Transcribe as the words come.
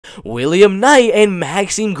William Knight and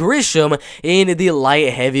Maxim Grishin in the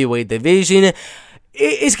light heavyweight division.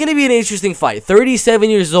 It's going to be an interesting fight. 37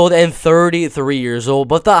 years old and 33 years old.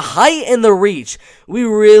 But the height and the reach, we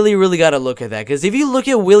really got to look at that. Because if you look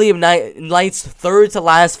at William Knight's third to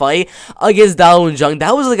last fight against Dawoon Jung,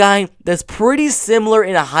 that was a guy that's pretty similar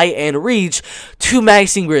in a height and reach to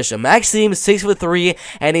Maxim Grishin. Maxim, 6'3"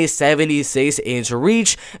 and a 76-inch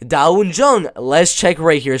reach. Dawoon Jung, let's check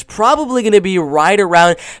right here, is probably going to be right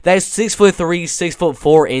around that 6'3",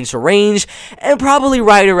 6'4" range. And probably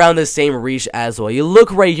right around the same reach as well. You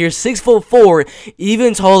look right here, 6'4",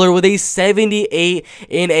 even taller with a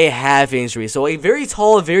 78.5" reach. So a very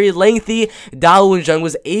tall, very lengthy Dawoon Jung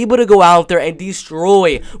was able to go out there and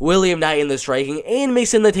destroy William Knight in the striking and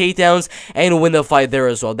mix in the takedowns and win the fight there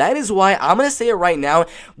as well. That is why I'm going to say it right now,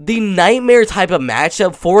 the nightmare type of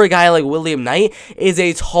matchup for a guy like William Knight is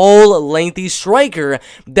a tall, lengthy striker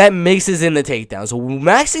that mixes in the takedowns.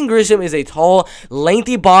 Maxim Grishin is a tall,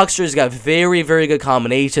 lengthy boxer. He's got very good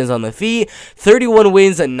combinations on the feet. 31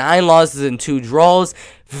 wins and 9 losses and 2 draws.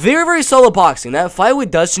 Very solid boxing. That fight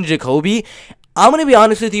with Dustin Jacoby, I'm going to be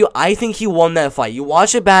honest with you, I think he won that fight. You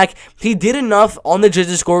watch it back, he did enough on the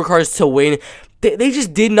judges' scorecards to win. They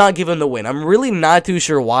just did not give him the win. I'm really not too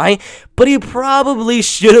sure why, but he probably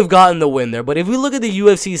should have gotten the win there. But if we look at the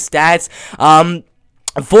UFC stats,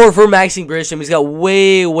 for Maxim Grishin, he's got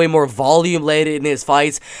way more volume later in his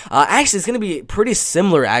fights. Actually, it's going to be pretty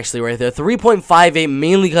similar, actually, right there. 3.58,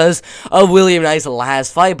 mainly because of William Knight's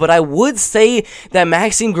last fight. But I would say that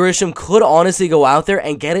Maxim Grishin could honestly go out there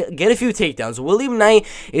and get a few takedowns. William Knight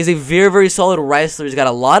is a very solid wrestler. He's got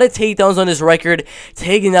a lot of takedowns on his record,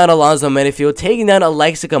 taking down Alonzo Menifield, taking down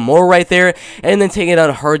Alexa Moore right there, and then taking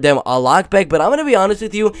down Herdem Alakbek. But I'm going to be honest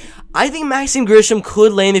with you, I think Maxim Grishin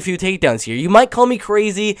could land a few takedowns here. You might call me crazy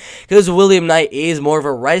because William Knight is more of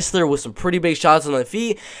a wrestler with some pretty big shots on the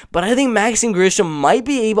feet, but I think Maxim Grishin might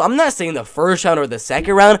be able, I'm not saying the first round or the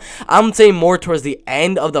second round, I'm saying more towards the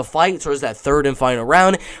end of the fight, towards that third and final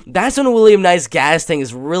round. That's when William Knight's gas tank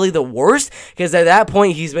is really the worst, because at that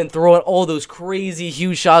point he's been throwing all those crazy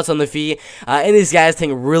huge shots on the feet, and his gas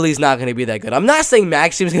tank really is not going to be that good. I'm not saying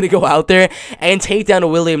Maxim's going to go out there and take down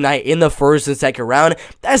William Knight in the first and second round.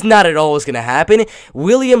 That's not at all what's going to happen.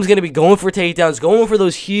 William's going to be going for takedowns, going for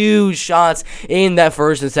those huge shots in that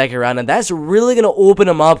first and second round, and that's really going to open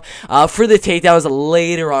him up for the takedowns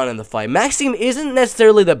later on in the fight. Maxim isn't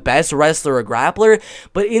necessarily the best wrestler or grappler,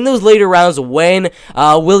 but in those later rounds when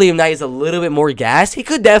William Knight is a little bit more gassed, he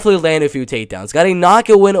could definitely land a few takedowns. Got a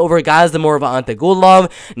knockout win over Gazdamorov Antagulov,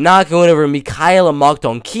 knockout win over Mikhail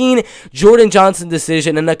Mokhton-Keen, Jordan Johnson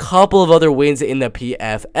decision, and a couple of other wins in the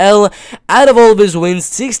PFL. Out of all of his wins,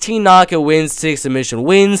 16 knockout wins, 6 submission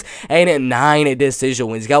wins, and 9 decision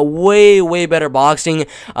wins. He's got way better boxing.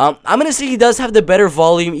 I'm going to say he does have the better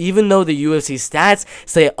volume, even though the UFC stats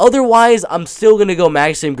say otherwise. I'm still going to go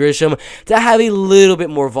Maxim Grishin to have a little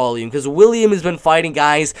bit more volume, because William has been fighting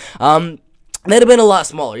guys that have been a lot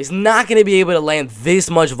smaller. He's not going to be able to land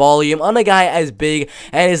this much volume on a guy as big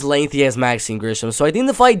and as lengthy as Maxim Grishin. So I think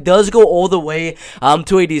the fight does go all the way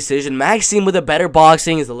to a decision. Maxim with a better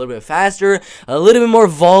boxing is a little bit faster, a little bit more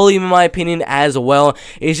volume in my opinion as well.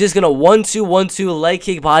 He's just going to 1-2, leg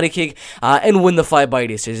kick, body kick, and win the fight by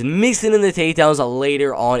decision, mixing in the takedowns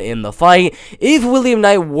later on in the fight. If William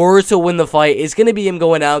Knight were to win the fight, it's going to be him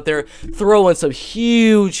going out there, throwing some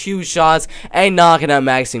huge shots and knocking out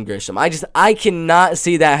Maxim Grishin. I cannot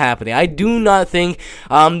see that happening. I do not think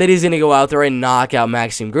that he's going to go out there and knock out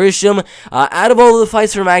Maxim Grishin. Out of all of the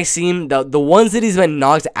fights for Maxim, the ones that he's been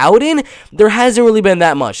knocked out in, there hasn't really been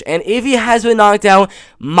that much. And if he has been knocked out,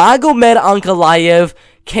 Magomed Ankalaev,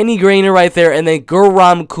 Kenny Grainer right there, and then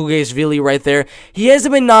Guram Kugashvili right there. He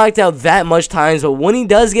hasn't been knocked out that much times, but when he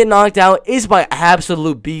does get knocked out, it's by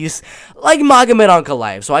absolute beasts like Magomed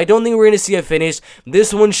Ankalaev. So I don't think we're going to see a finish.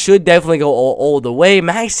 This one should definitely go all the way.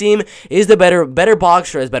 Maxim is the better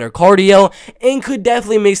boxer, has better cardio, and could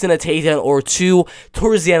definitely mix in a takedown or two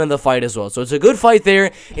towards the end of the fight as well. So it's a good fight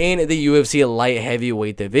there in the UFC light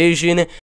heavyweight division.